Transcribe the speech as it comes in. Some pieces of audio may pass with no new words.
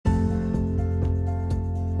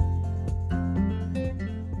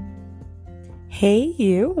Hey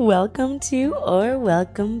you, welcome to or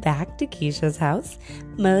welcome back to Keisha's House,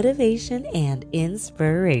 Motivation and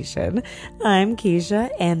Inspiration. I'm Keisha,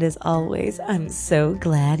 and as always, I'm so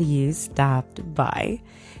glad you stopped by.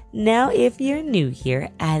 Now, if you're new here,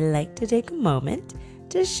 I'd like to take a moment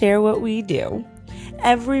to share what we do.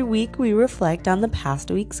 Every week we reflect on the past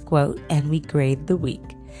week's quote and we grade the week.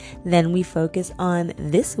 Then we focus on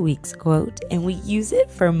this week's quote and we use it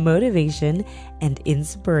for motivation and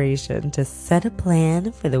inspiration to set a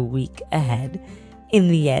plan for the week ahead. In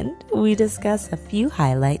the end, we discuss a few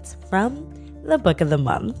highlights from the book of the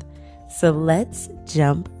month. So let's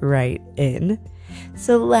jump right in.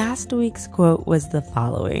 So last week's quote was the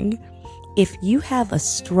following: "If you have a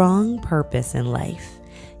strong purpose in life,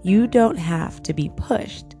 you don't have to be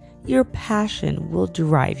pushed. Your passion will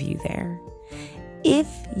drive you there." If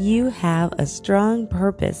you have a strong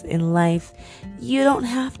purpose in life, you don't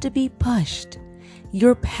have to be pushed.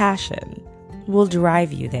 Your passion will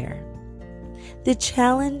drive you there. The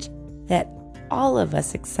challenge that all of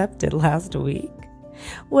us accepted last week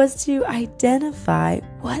was to identify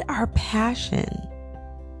what our passion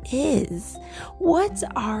is. What's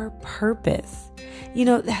our purpose? You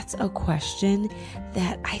know, that's a question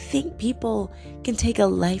that I think people can take a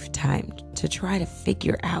lifetime to try to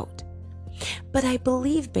figure out. But I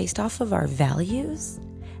believe, based off of our values,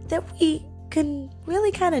 that we can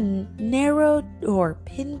really kind of narrow or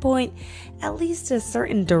pinpoint at least a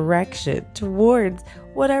certain direction towards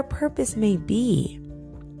what our purpose may be.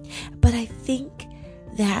 But I think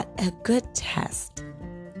that a good test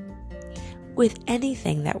with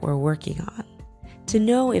anything that we're working on to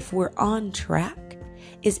know if we're on track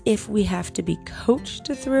is if we have to be coached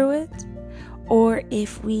through it or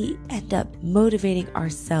if we end up motivating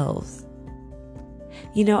ourselves.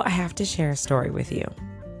 You know, I have to share a story with you.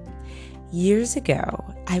 Years ago,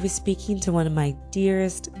 I was speaking to one of my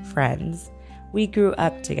dearest friends. We grew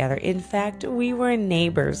up together. In fact, we were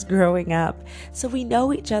neighbors growing up, so we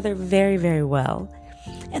know each other very, very well.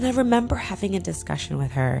 And I remember having a discussion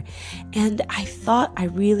with her, and I thought I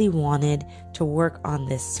really wanted to work on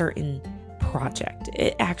this certain project.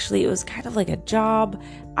 It was kind of like a job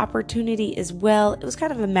opportunity as well. It was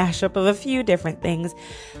kind of a mashup of a few different things,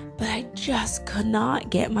 but I just could not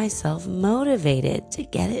get myself motivated to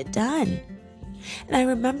get it done. And I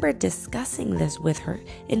remember discussing this with her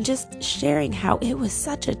and just sharing how it was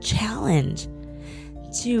such a challenge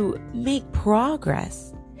to make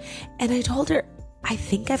progress. And I told her, I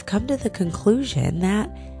think I've come to the conclusion that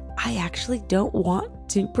I actually don't want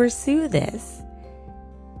to pursue this.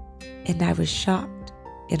 And I was shocked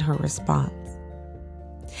in her response.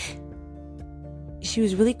 She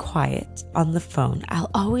was really quiet on the phone. I'll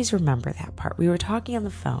always remember that part. We were talking on the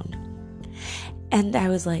phone. And I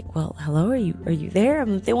was like, well, hello, are you there?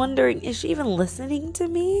 I'm wondering, is she even listening to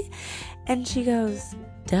me? And she goes,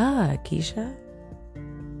 duh, Keisha.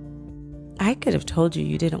 I could have told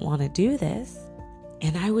you didn't want to do this.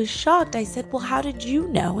 And I was shocked. I said, well, how did you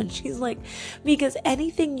know? And she's like, because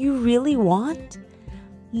anything you really want,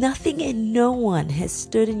 nothing and no one has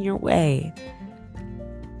stood in your way.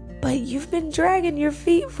 But you've been dragging your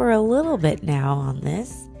feet for a little bit now on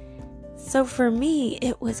this. So for me,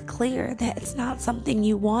 it was clear that it's not something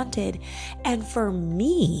you wanted. And for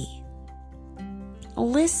me,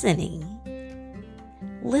 listening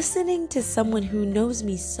to someone who knows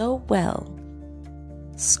me so well,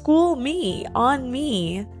 school me on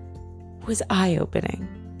me, was eye-opening.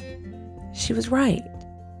 She was right.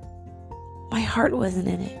 My heart wasn't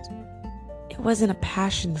in it. It wasn't a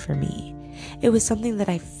passion for me. It was something that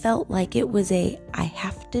I felt like it was I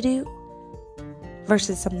have to do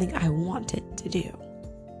versus something I wanted to do.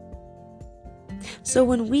 So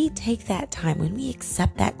when we take that time, when we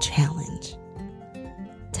accept that challenge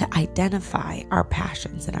to identify our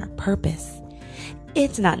passions and our purpose,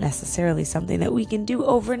 it's not necessarily something that we can do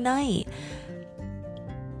overnight.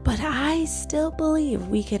 But I still believe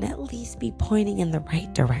we can at least be pointing in the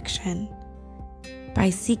right direction by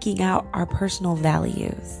seeking out our personal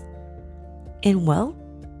values. And well,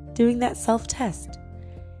 doing that self-test.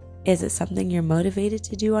 Is it something you're motivated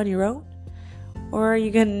to do on your own? Or are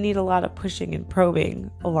you going to need a lot of pushing and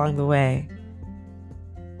probing along the way?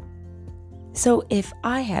 So if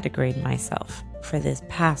I had to grade myself for this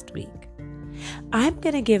past week, I'm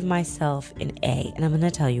going to give myself an A, and I'm going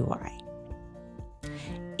to tell you why.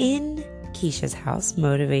 In Keisha's House,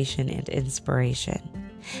 Motivation and Inspiration,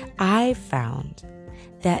 I found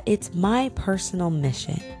that it's my personal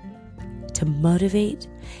mission to motivate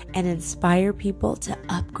and inspire people to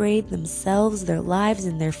upgrade themselves, their lives,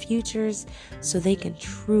 and their futures so they can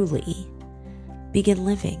truly begin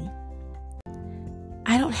living.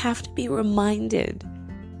 I don't have to be reminded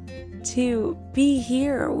to be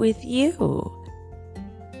here with you.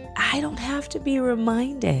 I don't have to be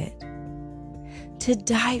reminded to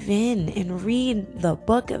dive in and read the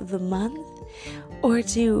book of the month or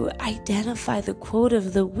to identify the quote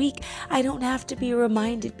of the week. I don't have to be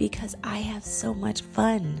reminded because I have so much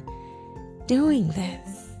fun doing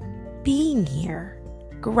this, being here,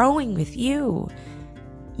 growing with you,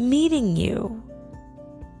 meeting you,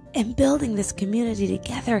 and building this community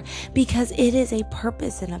together because it is a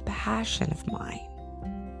purpose and a passion of mine.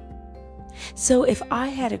 So if I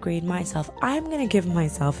had to grade myself, I'm going to give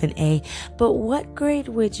myself an A, but what grade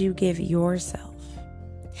would you give yourself?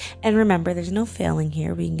 And remember, there's no failing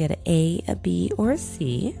here. We can get an A, a B, or a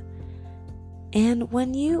C. And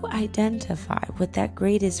when you identify what that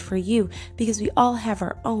grade is for you, because we all have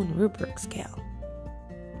our own rubric scale,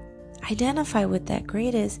 identify what that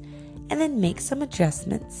grade is and then make some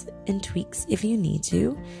adjustments and tweaks if you need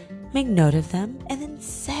to. Make note of them and then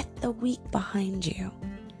set the week behind you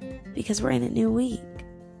because we're in a new week.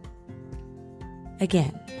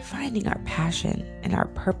 Again, finding our passion and our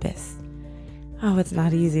purpose. Oh, it's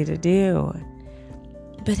not easy to do.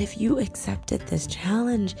 But if you accepted this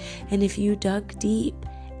challenge and if you dug deep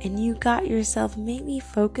and you got yourself maybe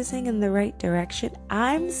focusing in the right direction,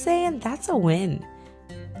 I'm saying that's a win.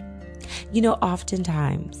 You know,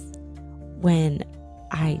 oftentimes when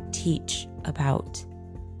I teach about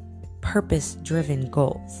purpose-driven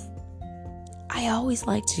goals, I always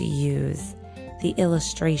like to use the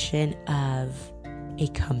illustration of a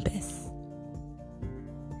compass.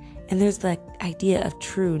 And there's the idea of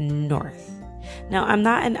true north. Now, I'm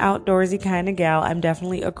not an outdoorsy kind of gal. I'm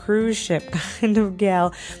definitely a cruise ship kind of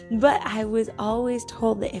gal. But I was always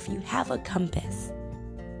told that if you have a compass,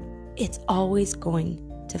 it's always going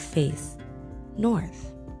to face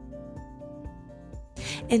north.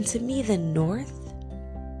 And to me, the north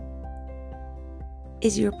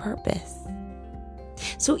is your purpose.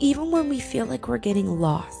 So even when we feel like we're getting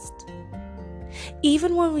lost,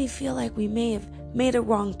 even when we feel like we may have made a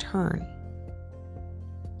wrong turn,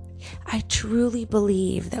 I truly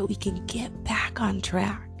believe that we can get back on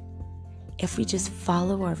track if we just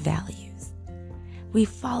follow our values. We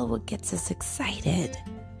follow what gets us excited.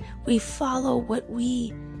 We follow what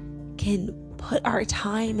we can put our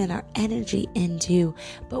time and our energy into,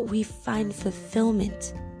 but we find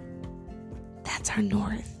fulfillment. That's our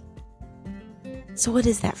north. So what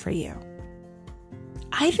is that for you?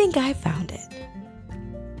 I think I found it.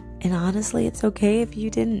 And honestly, it's okay if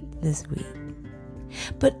you didn't this week.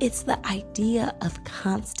 But it's the idea of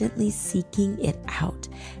constantly seeking it out,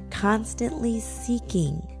 constantly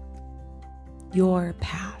seeking your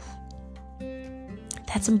path.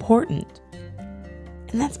 That's important.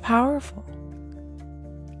 And that's powerful.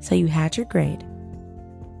 So you had your grade.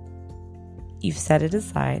 You've set it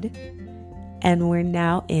aside. And we're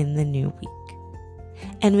now in the new week.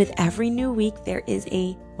 And with every new week, there is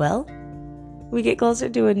we get closer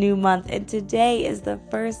to a new month. And today is the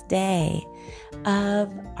first day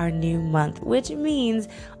of our new month, which means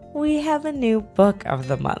we have a new book of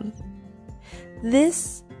the month.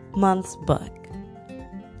 This month's book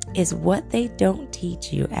is What They Don't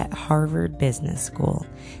Teach You at Harvard Business School,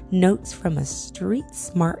 Notes from a Street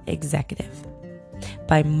Smart Executive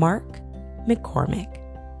by Mark McCormick.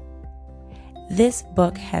 This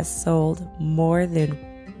book has sold more than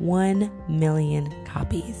 1 million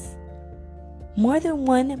copies. More than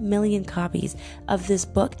 1 million copies of this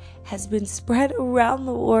book has been spread around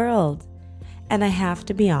the world. And I have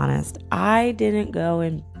to be honest, I didn't go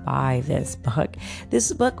and buy this book.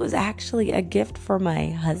 This book was actually a gift for my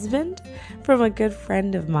husband from a good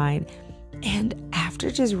friend of mine. And after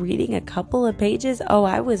just reading a couple of pages,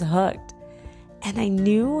 I was hooked. And I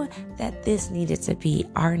knew that this needed to be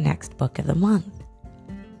our next book of the month.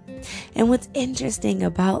 And what's interesting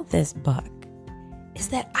about this book is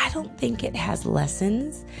that I don't think it has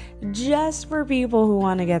lessons just for people who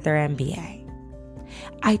want to get their MBA.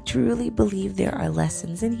 I truly believe there are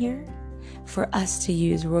lessons in here for us to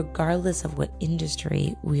use regardless of what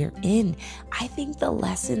industry we're in. I think the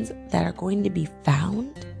lessons that are going to be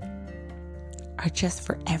found are just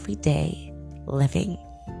for everyday living.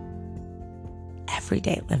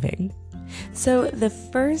 Everyday living. So the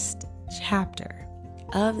first chapter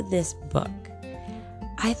of this book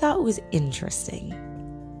I thought was interesting.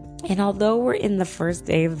 And although we're in the first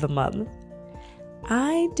day of the month,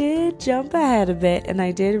 I did jump ahead a bit and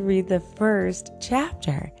I did read the first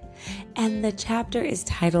chapter. And the chapter is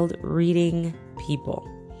titled Reading People.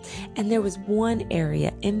 And there was one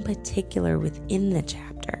area in particular within the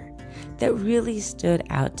chapter that really stood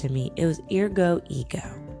out to me. It was Ergo Ego.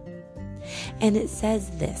 And it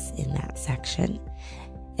says this in that section.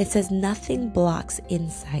 It says nothing blocks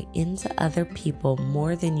insight into other people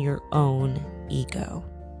more than your own ego.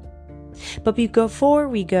 But before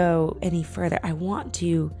we go any further, I want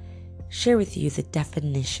to share with you the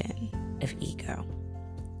definition of ego.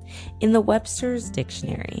 In the Webster's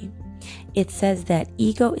Dictionary, it says that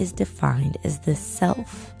ego is defined as the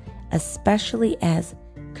self, especially as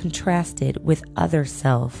contrasted with other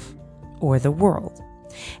self or the world.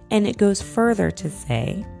 And it goes further to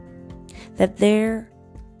say that they're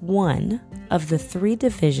one of the three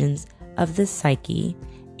divisions of the psyche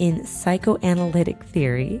in psychoanalytic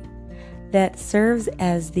theory that serves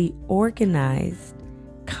as the organized,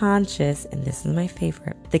 conscious, and this is my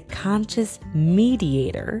favorite, the conscious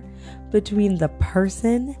mediator between the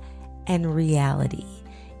person and reality.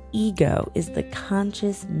 Ego is the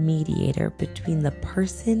conscious mediator between the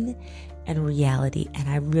person and reality. And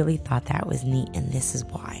I really thought that was neat. And this is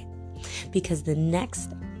why. Because the next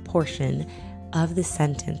portion of the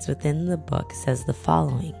sentence within the book says the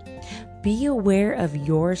following: be aware of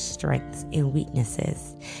your strengths and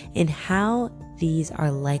weaknesses and how these are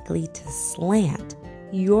likely to slant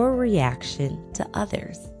your reaction to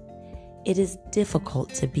others. It is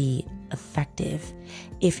difficult to be effective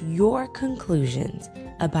if your conclusions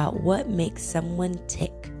about what makes someone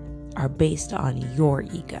tick are based on your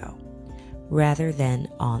ego rather than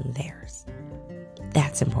on theirs.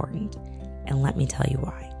 That's important, and let me tell you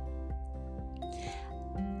why.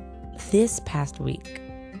 This past week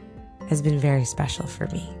has been very special for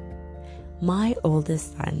me. My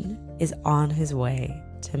oldest son is on his way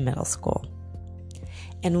to middle school,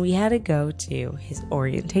 and we had to go to his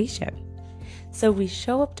orientation. So we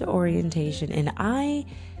show up to orientation, and I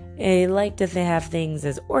like to have things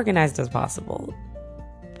as organized as possible.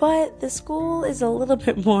 But the school is a little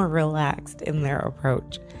bit more relaxed in their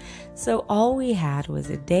approach. So all we had was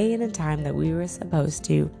a day and a time that we were supposed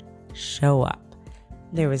to show up.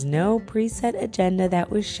 There was no preset agenda that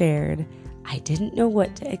was shared. I didn't know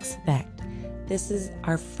what to expect. This is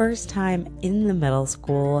our first time in the middle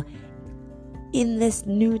school in this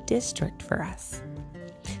new district for us.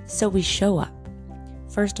 So we show up.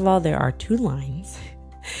 First of all, there are 2 lines,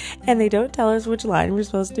 and they don't tell us which line we're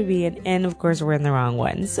supposed to be in, and of course we're in the wrong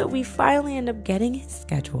one. So we finally end up getting his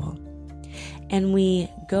schedule, and we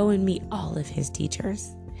go and meet all of his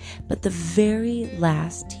teachers. But the very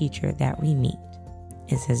last teacher that we meet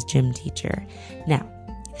is his gym teacher. Now,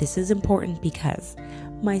 this is important because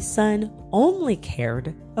my son only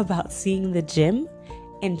cared about seeing the gym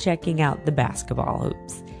and checking out the basketball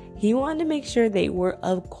hoops. He wanted to make sure they were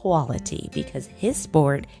of quality because his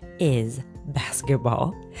sport is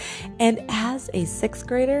basketball. And as a 6th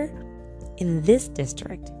grader in this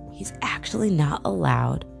district, he's actually not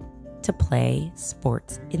allowed to play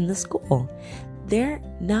sports in the school. They're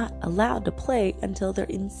not allowed to play until they're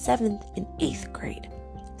in 7th and 8th grade.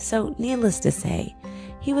 So needless to say,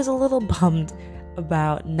 he was a little bummed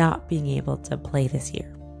about not being able to play this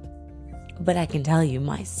year. But I can tell you,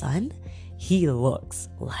 my son, he looks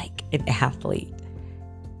like an athlete.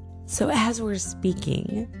 So as we're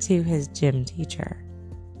speaking to his gym teacher,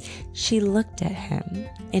 she looked at him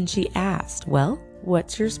and she asked, well,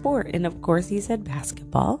 what's your sport? And of course he said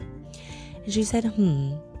basketball. And she said,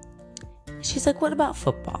 She's like, what about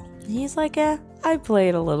football? And he's like, I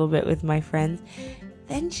played a little bit with my friends.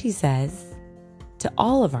 Then she says, to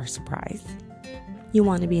all of our surprise, you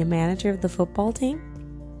want to be a manager of the football team?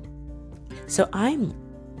 So I'm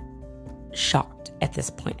shocked at this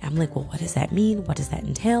point. I'm like, well, what does that mean? What does that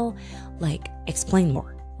entail? Like, explain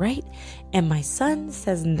more, right? And my son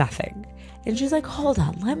says nothing. And she's like, hold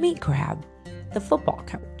on, let me grab the football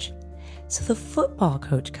coach. So the football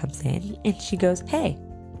coach comes in and she goes, hey,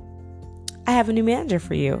 I have a new manager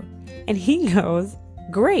for you. And he goes,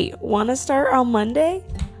 great, want to start on Monday?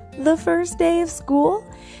 The first day of school?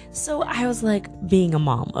 So I was like, being a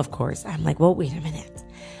mom, of course, I'm like, well, wait a minute.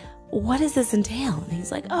 What does this entail? And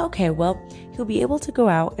he's like, oh, okay, well, he'll be able to go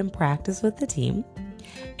out and practice with the team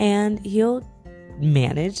and he'll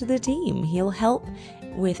manage the team. He'll help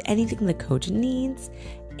with anything the coach needs,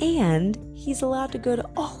 and he's allowed to go to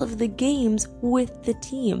all of the games with the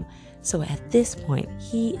team. So at this point,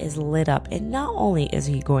 he is lit up, and not only is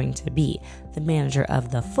he going to be the manager of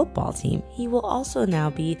the football team, he will also now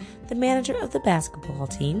be the manager of the basketball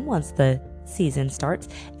team once the season starts,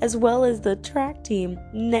 as well as the track team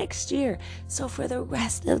next year. So for the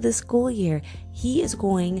rest of the school year, he is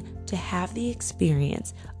going to have the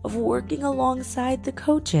experience of working alongside the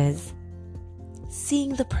coaches,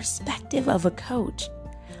 seeing the perspective of a coach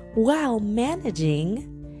while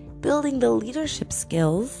managing, building the leadership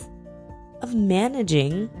skills of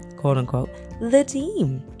managing, quote unquote, the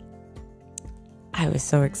team. I was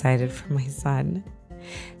so excited for my son.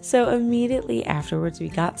 So immediately afterwards, we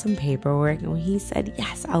got some paperwork and he said,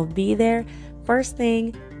 yes, I'll be there first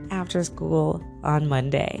thing after school on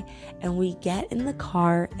Monday. And we get in the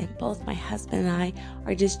car and both my husband and I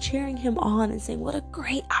are just cheering him on and saying, what a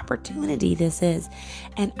great opportunity this is.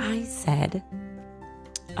 And I said,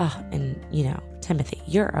 Timothy,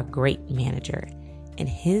 you're a great manager. And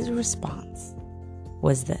his response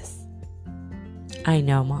was this: I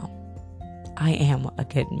know, Mom, I am a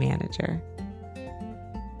good manager.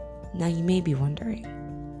 Now you may be wondering,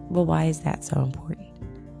 well, why is that so important?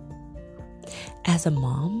 As a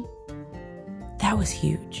mom, that was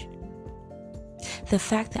huge. The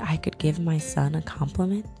fact that I could give my son a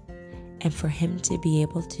compliment and for him to be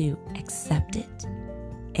able to accept it,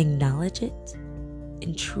 acknowledge it,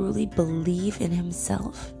 and truly believe in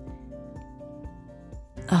himself.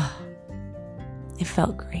 It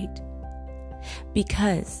felt great.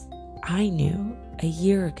 Because I knew a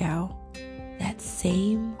year ago that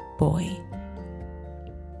same boy,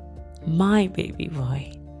 my baby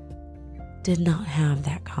boy, did not have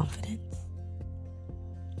that confidence.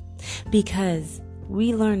 Because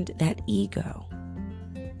we learned that ego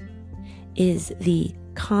is the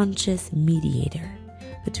conscious mediator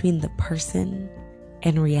between the person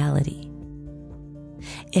and reality.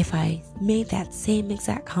 If I made that same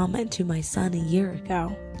exact comment to my son a year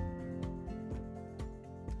ago,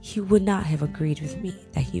 he would not have agreed with me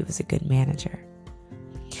that he was a good manager,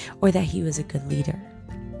 or that he was a good leader,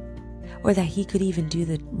 or that he could even do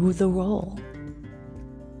the role.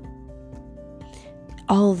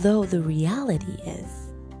 Although the reality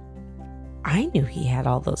is, I knew he had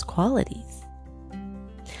all those qualities,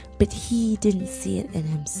 but he didn't see it in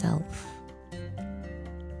himself.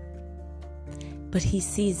 But he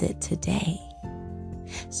sees it today.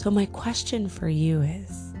 So my question for you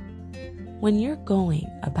is, when you're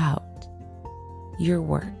going about your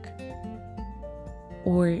work,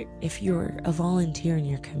 or if you're a volunteer in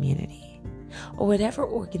your community, or whatever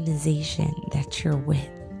organization that you're with,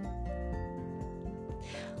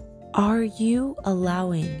 are you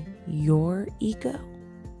allowing your ego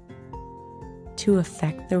to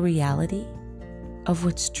affect the reality of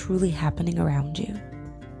what's truly happening around you?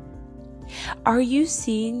 Are you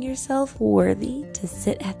seeing yourself worthy to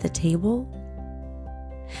sit at the table?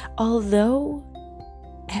 Although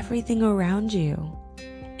everything around you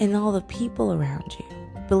and all the people around you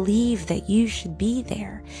believe that you should be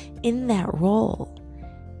there in that role,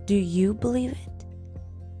 do you believe it?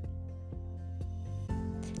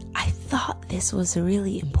 I thought this was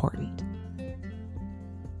really important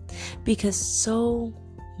because so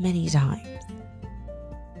many times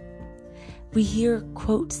we hear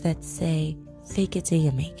quotes that say, fake it till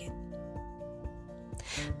you make it.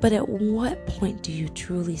 But at what point do you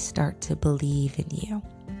truly start to believe in you?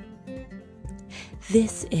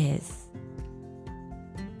 This is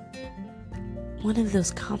one of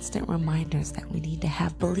those constant reminders that we need to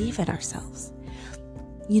have believe in ourselves.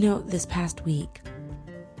 This past week,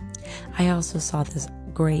 I also saw this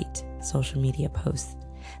great social media post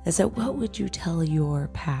that said, what would you tell your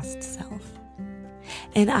past self?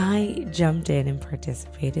 And I jumped in and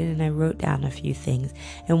participated, and I wrote down a few things.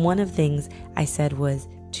 And one of the things I said was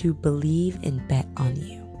to believe and bet on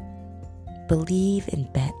you. Believe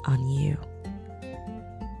and bet on you.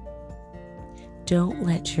 Don't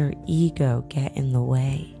let your ego get in the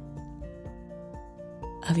way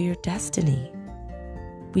of your destiny.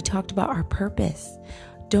 We talked about our purpose.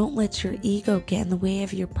 Don't let your ego get in the way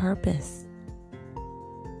of your purpose.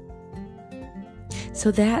 So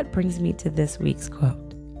that brings me to this week's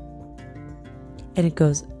quote. And it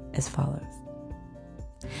goes as follows.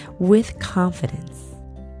 With confidence,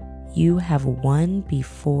 you have won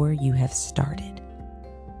before you have started.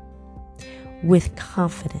 With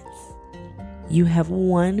confidence, you have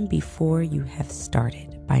won before you have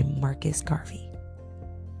started, by Marcus Garvey.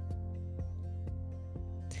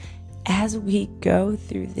 As we go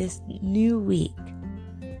through this new week,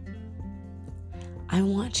 I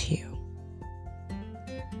want you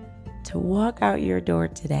to walk out your door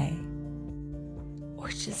today, or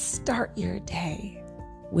just start your day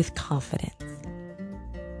with confidence.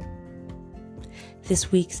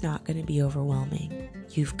 This week's not going to be overwhelming.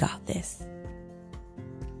 You've got this.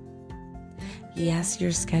 Yes,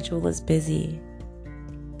 your schedule is busy,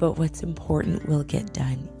 but what's important will get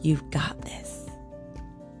done. You've got this.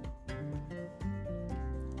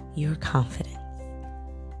 Your confidence,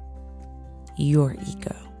 your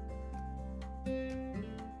ego.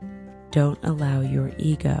 Don't allow your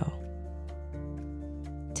ego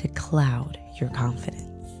to cloud your confidence.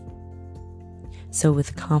 So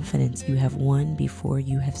with confidence, you have won before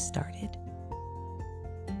you have started.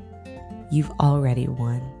 You've already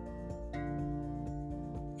won.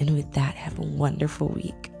 And with that, have a wonderful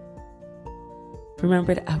week.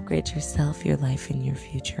 Remember to upgrade yourself, your life, and your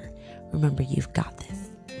future. Remember, you've got this.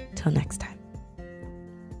 Till next time.